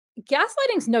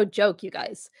gaslighting's no joke, you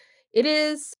guys. It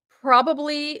is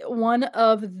probably one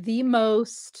of the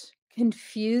most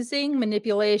confusing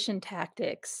manipulation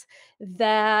tactics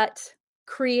that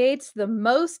creates the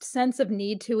most sense of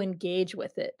need to engage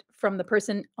with it from the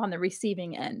person on the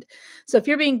receiving end. So if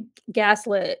you're being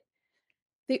gaslit,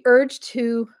 the urge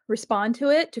to respond to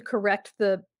it, to correct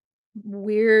the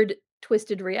weird,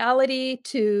 twisted reality,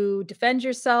 to defend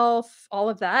yourself, all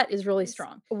of that is really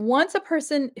strong. Once a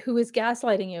person who is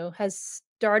gaslighting you has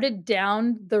started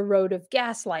down the road of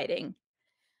gaslighting,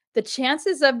 the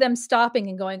chances of them stopping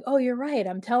and going, "Oh, you're right,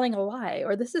 I'm telling a lie,"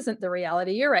 or "This isn't the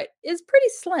reality, you're right," is pretty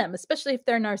slim, especially if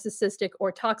they're narcissistic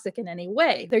or toxic in any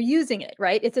way. They're using it,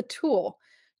 right? It's a tool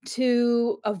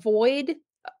to avoid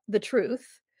the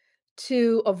truth,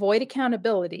 to avoid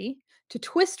accountability, to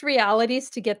twist realities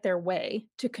to get their way,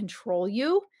 to control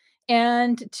you,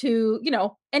 and to,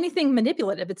 anything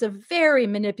manipulative. It's a very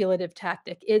manipulative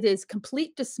tactic. It is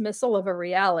complete dismissal of a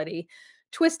reality,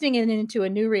 twisting it into a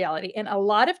new reality. And a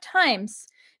lot of times,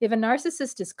 if a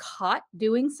narcissist is caught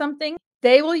doing something,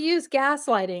 they will use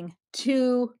gaslighting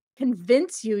to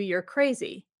convince you you're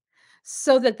crazy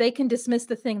so that they can dismiss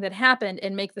the thing that happened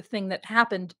and make the thing that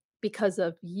happened because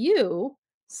of you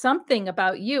something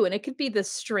about you. And it could be the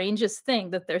strangest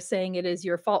thing that they're saying it is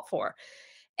your fault for.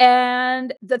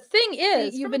 And the thing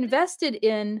is, you've invested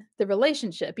in the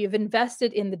relationship, you've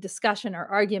invested in the discussion or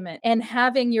argument, and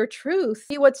having your truth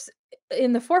be what's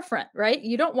in the forefront, right?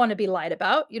 You don't want to be lied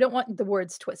about, you don't want the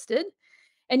words twisted,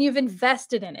 and you've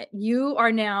invested in it. You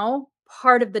are now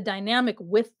part of the dynamic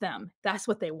with them. That's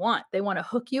what they want. They want to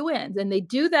hook you in. And they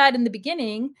do that in the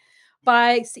beginning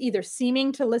by either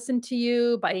seeming to listen to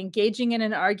you, by engaging in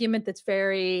an argument that's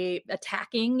very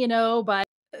attacking, by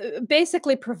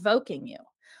basically provoking you.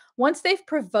 Once they've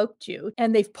provoked you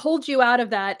and they've pulled you out of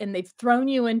that and they've thrown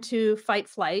you into fight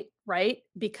flight, right?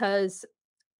 Because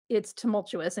it's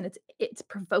tumultuous and it's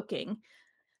provoking.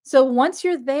 So once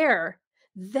you're there,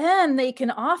 then they can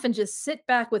often just sit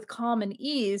back with calm and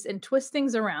ease and twist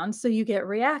things around so you get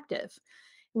reactive.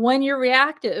 When you're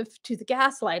reactive to the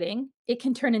gaslighting, it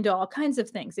can turn into all kinds of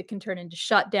things. It can turn into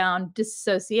shutdown,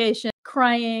 dissociation,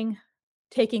 crying,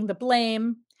 taking the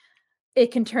blame.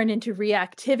 It can turn into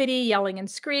reactivity, yelling and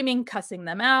screaming, cussing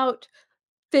them out,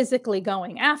 physically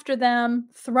going after them,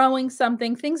 throwing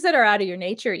something, things that are out of your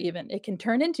nature even. It can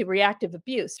turn into reactive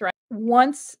abuse, right?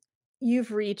 Once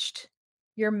you've reached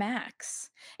your max.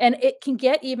 And it can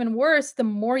get even worse the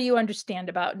more you understand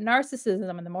about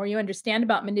narcissism and the more you understand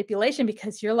about manipulation,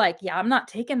 because you're like, yeah, I'm not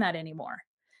taking that anymore.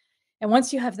 And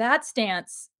once you have that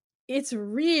stance, it's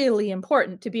really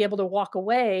important to be able to walk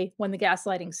away when the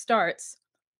gaslighting starts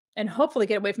and hopefully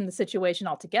get away from the situation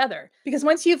altogether. Because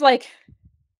once you've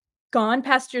gone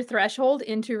past your threshold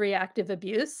into reactive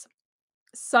abuse,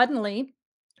 suddenly,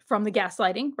 from the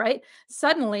gaslighting, right?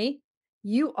 Suddenly,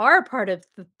 you are part of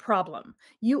the problem.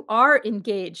 You are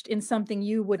engaged in something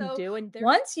you wouldn't do. And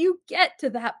once you get to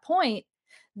that point,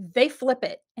 they flip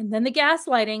it. And then the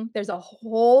gaslighting, there's a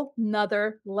whole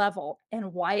nother level.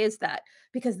 And why is that?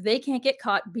 Because they can't get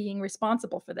caught being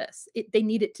responsible for this. They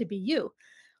need it to be you.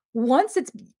 Once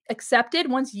it's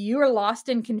accepted, once you're lost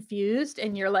and confused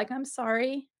and you're like, I'm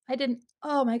sorry, I didn't,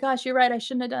 oh my gosh, you're right, I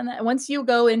shouldn't have done that. Once you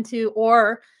go into,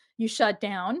 or you shut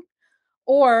down,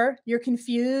 or you're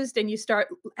confused and you start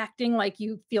acting like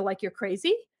you feel like you're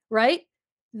crazy, right?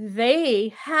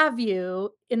 They have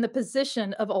you in the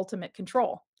position of ultimate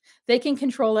control. They can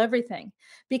control everything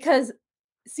because,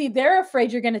 see, they're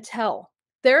afraid you're going to tell.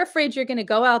 They're afraid you're going to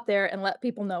go out there and let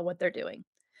people know what they're doing.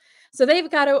 So they've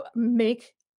got to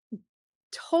make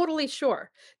totally sure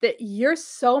that you're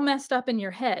so messed up in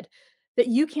your head that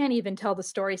you can't even tell the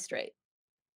story straight.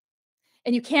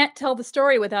 And you can't tell the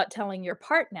story without telling your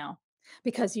part now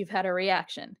because you've had a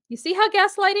reaction. You see how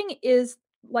gaslighting is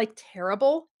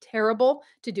terrible, terrible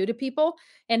to do to people,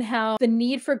 and how the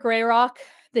need for gray rock,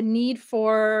 the need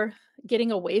for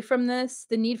getting away from this,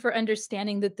 the need for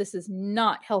understanding that this is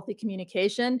not healthy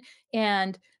communication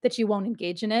and that you won't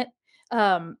engage in it,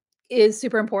 is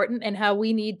super important, and how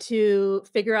we need to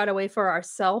figure out a way for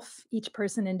ourselves, each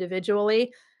person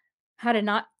individually, how to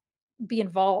not be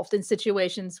involved in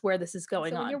situations where this is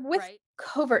going on. You're with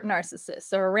covert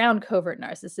narcissists or around covert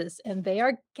narcissists, and they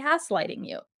are gaslighting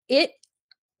you. It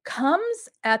comes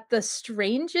at the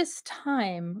strangest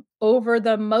time over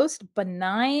the most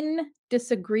benign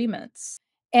disagreements,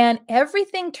 and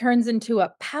everything turns into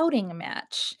a pouting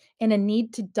match and a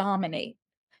need to dominate.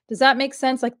 Does that make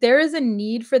sense? There is a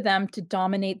need for them to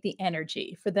dominate the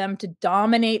energy, for them to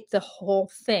dominate the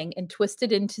whole thing and twist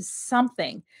it into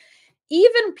something.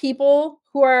 Even people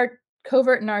who are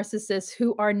covert narcissists,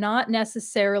 who are not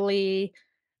necessarily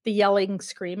the yelling,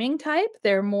 screaming type.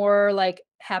 They're more like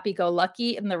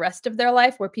happy-go-lucky in the rest of their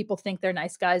life where people think they're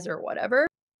nice guys or whatever.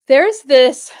 There's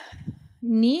this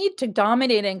need to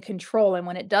dominate and control, and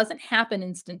when it doesn't happen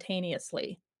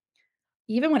instantaneously,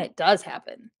 even when it does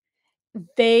happen,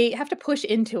 they have to push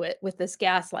into it with this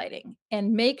gaslighting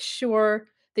and make sure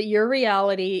that your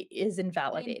reality is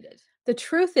invalidated. The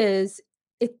truth is,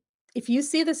 if if you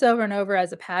see this over and over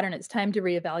as a pattern, it's time to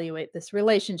reevaluate this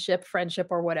relationship, friendship,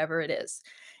 or whatever it is.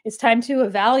 It's time to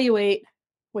evaluate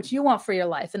what you want for your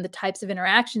life and the types of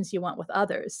interactions you want with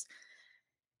others.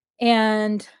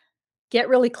 And get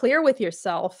really clear with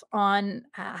yourself on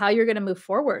how you're going to move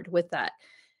forward with that.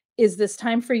 Is this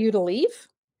time for you to leave?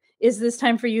 Is this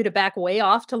time for you to back way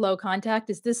off to low contact?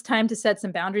 Is this time to set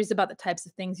some boundaries about the types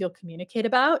of things you'll communicate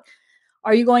about?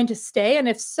 Are you going to stay? And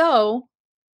if so,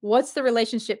 what's the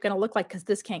relationship going to look like? Because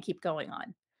this can't keep going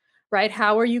on, right?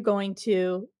 How are you going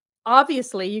to?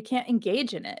 Obviously, you can't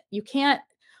engage in it. You can't,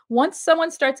 once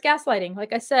someone starts gaslighting,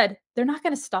 like I said, they're not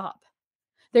going to stop.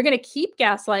 They're going to keep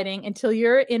gaslighting until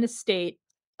you're in a state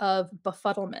of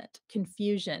befuddlement,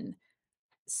 confusion,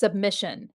 submission,